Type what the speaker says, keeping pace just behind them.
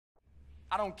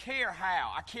I don't care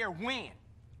how, I care when.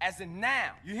 As in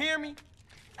now, you hear me?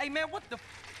 Hey man, what the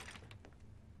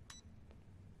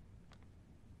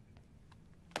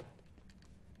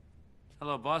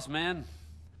Hello, boss man.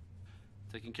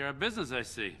 Taking care of business, I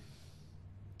see.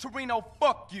 Torino,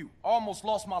 fuck you. Almost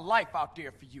lost my life out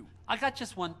there for you. I got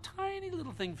just one tiny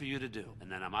little thing for you to do,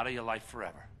 and then I'm out of your life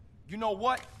forever. You know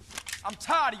what? I'm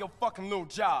tired of your fucking little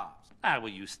jobs. Ah, will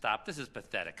you stop? This is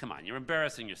pathetic. Come on, you're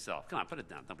embarrassing yourself. Come on, put it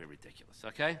down. Don't be ridiculous,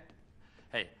 okay?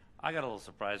 Hey, I got a little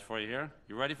surprise for you here.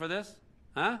 You ready for this?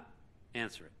 Huh?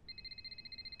 Answer it.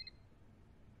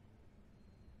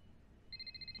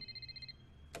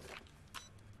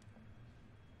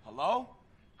 Hello?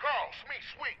 Carl,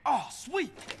 Sweet. Oh,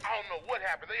 sweet. I don't know what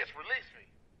happened. They just released me.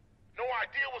 No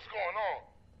idea what's going on.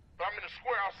 But I'm in the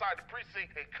square outside the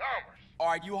precinct in Commerce. All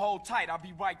right, you hold tight. I'll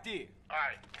be right there. All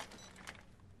right.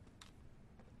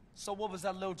 So what was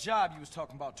that little job you was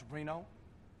talking about, Torino?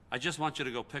 I just want you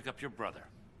to go pick up your brother.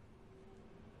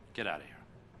 Get out of here.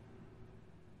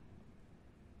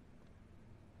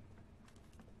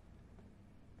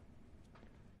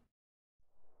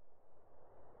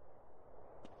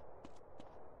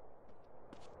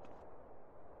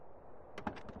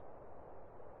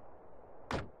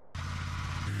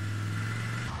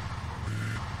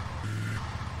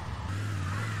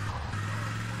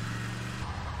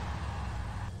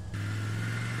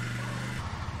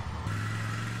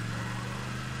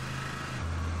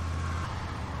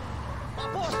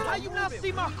 Boss, how you not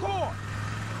see my car?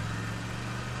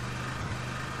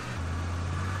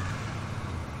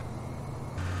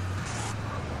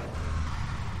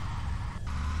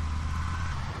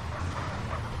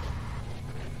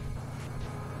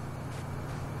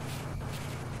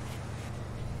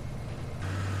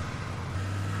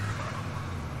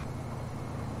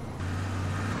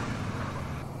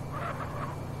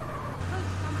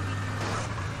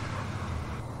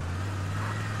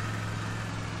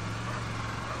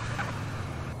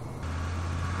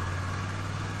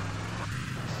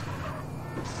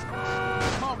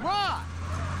 My rod!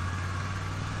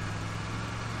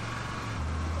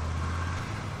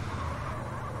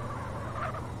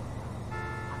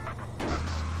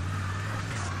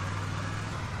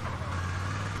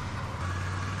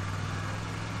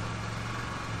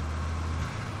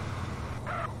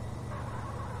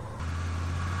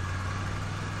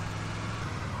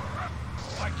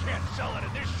 I can't sell it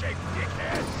in this shape,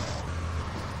 dickhead.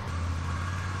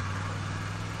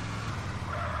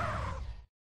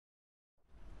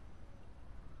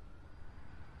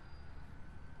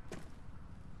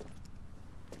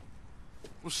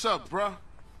 What's up, bruh?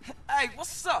 Hey,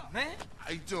 what's up, man?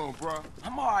 How you doing, bruh?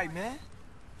 I'm all right, man.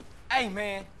 Hey,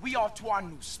 man, we off to our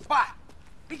new spot.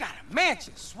 We got a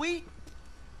mansion, sweet.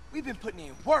 We've been putting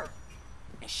in work,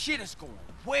 and shit is going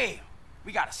well.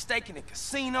 We got a stake in the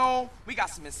casino. We got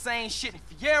some insane shit in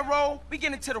Fierro. We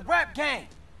getting into the rap game.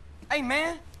 Hey,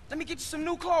 man, let me get you some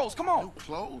new clothes. Come on. New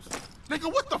clothes?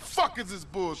 Nigga, what the fuck is this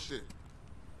bullshit?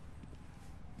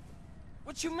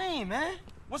 What you mean, man?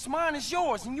 What's mine is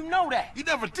yours, and you know that. You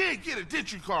never did get it,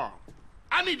 did you, Carl?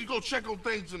 I need to go check on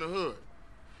things in the hood.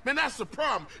 Man, that's the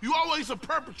problem. You always a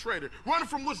perpetrator, running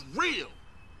from what's real.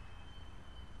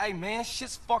 Hey, man,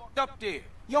 shit's fucked up there.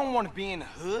 You don't want to be in the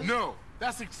hood. No,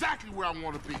 that's exactly where I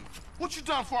want to be. What you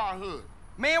done for our hood?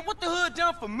 Man, what the hood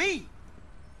done for me?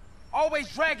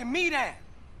 Always dragging me down.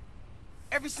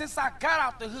 Ever since I got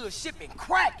out the hood, shit been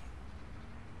cracking.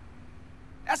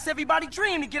 That's everybody's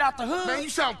dream to get out the hood. Man, you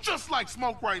sound just like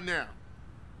Smoke right now.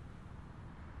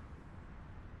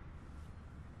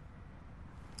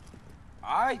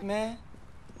 All right, man.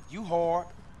 You hard.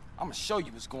 I'ma show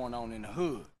you what's going on in the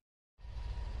hood.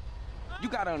 You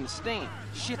gotta understand,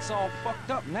 shit's all fucked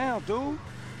up now, dude.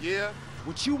 Yeah?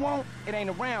 What you want, it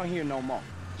ain't around here no more.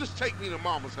 Just take me to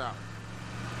Mama's house.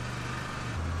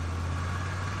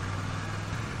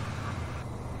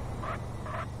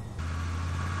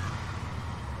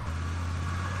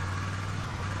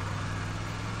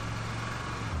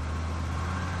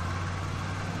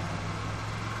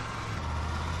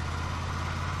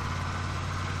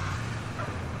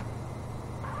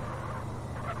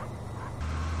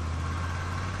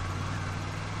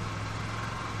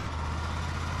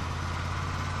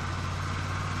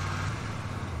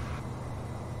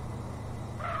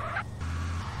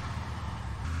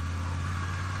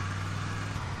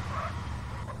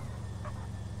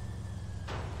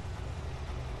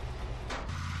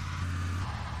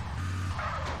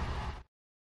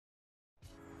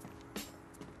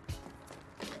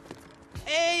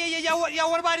 Hey, yo,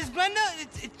 what about this blender?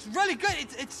 It's really good.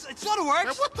 It sort of works.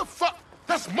 Man, what the fuck?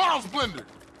 That's Mom's blender.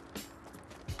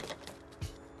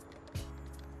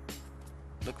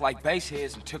 Looked like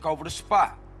baseheads and took over the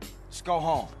spot. Let's go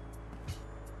home.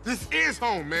 This is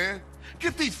home, man.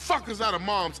 Get these fuckers out of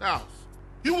Mom's house.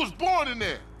 You was born in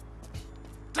there.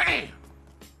 Damn!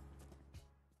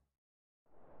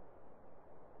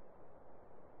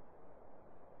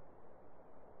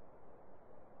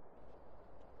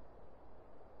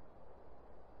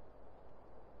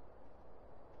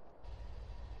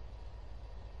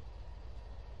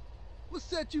 What's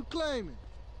that you claiming?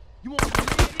 You want to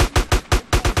get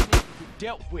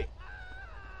dealt with.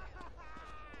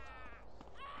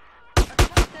 Attack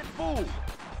that fool.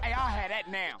 Hey, I'll have that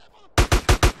now.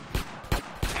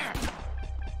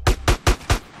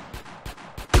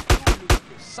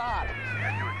 Solid.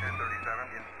 Issue 1037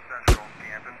 in Central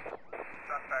Canton.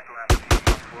 Suspect last seen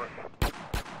on foot.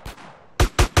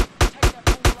 Take that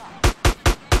fool out.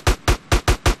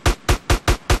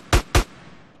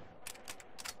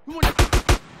 You want to...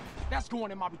 That's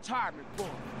going in my retirement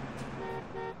book.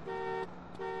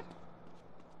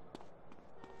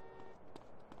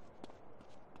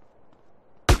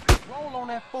 Roll on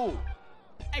that fool.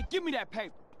 Hey, give me that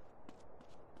paper.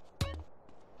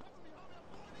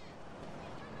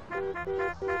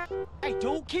 Hey,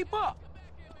 dude, keep up.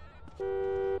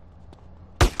 Kill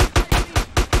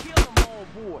them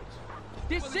homeboys.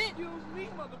 This it? Excuse me,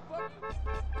 motherfucker.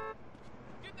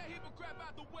 Get that heap of crap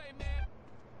out the way, man.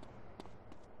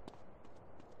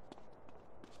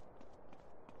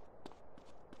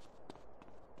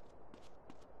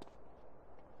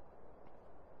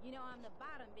 You know I'm the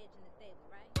bottom bitch in the stable,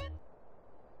 right?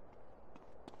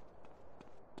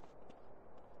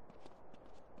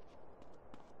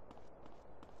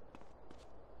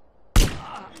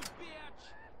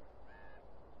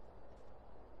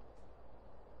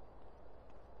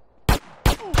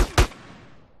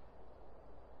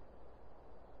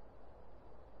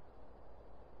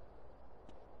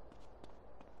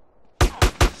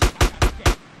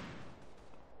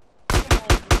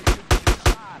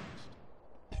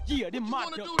 Yeah, them my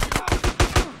do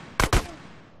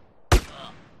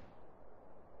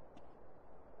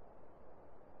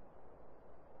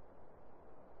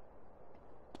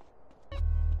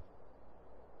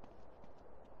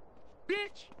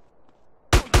bitch.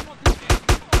 Oh, you want this damn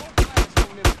flags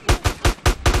on them fools.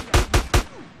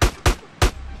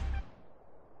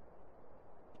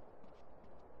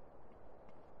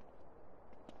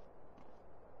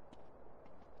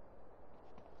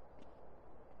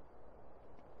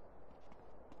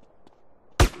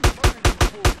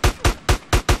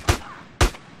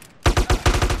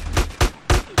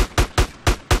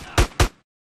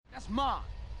 That's mine.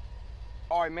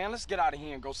 All right, man, let's get out of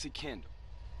here and go see Kendall.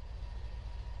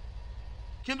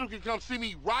 Kendall can come see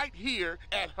me right here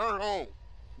at her home.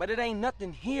 But it ain't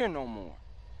nothing here no more.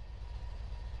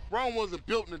 Rome wasn't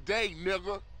built in a day,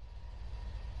 nigga.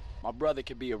 My brother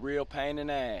could be a real pain in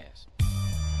the ass.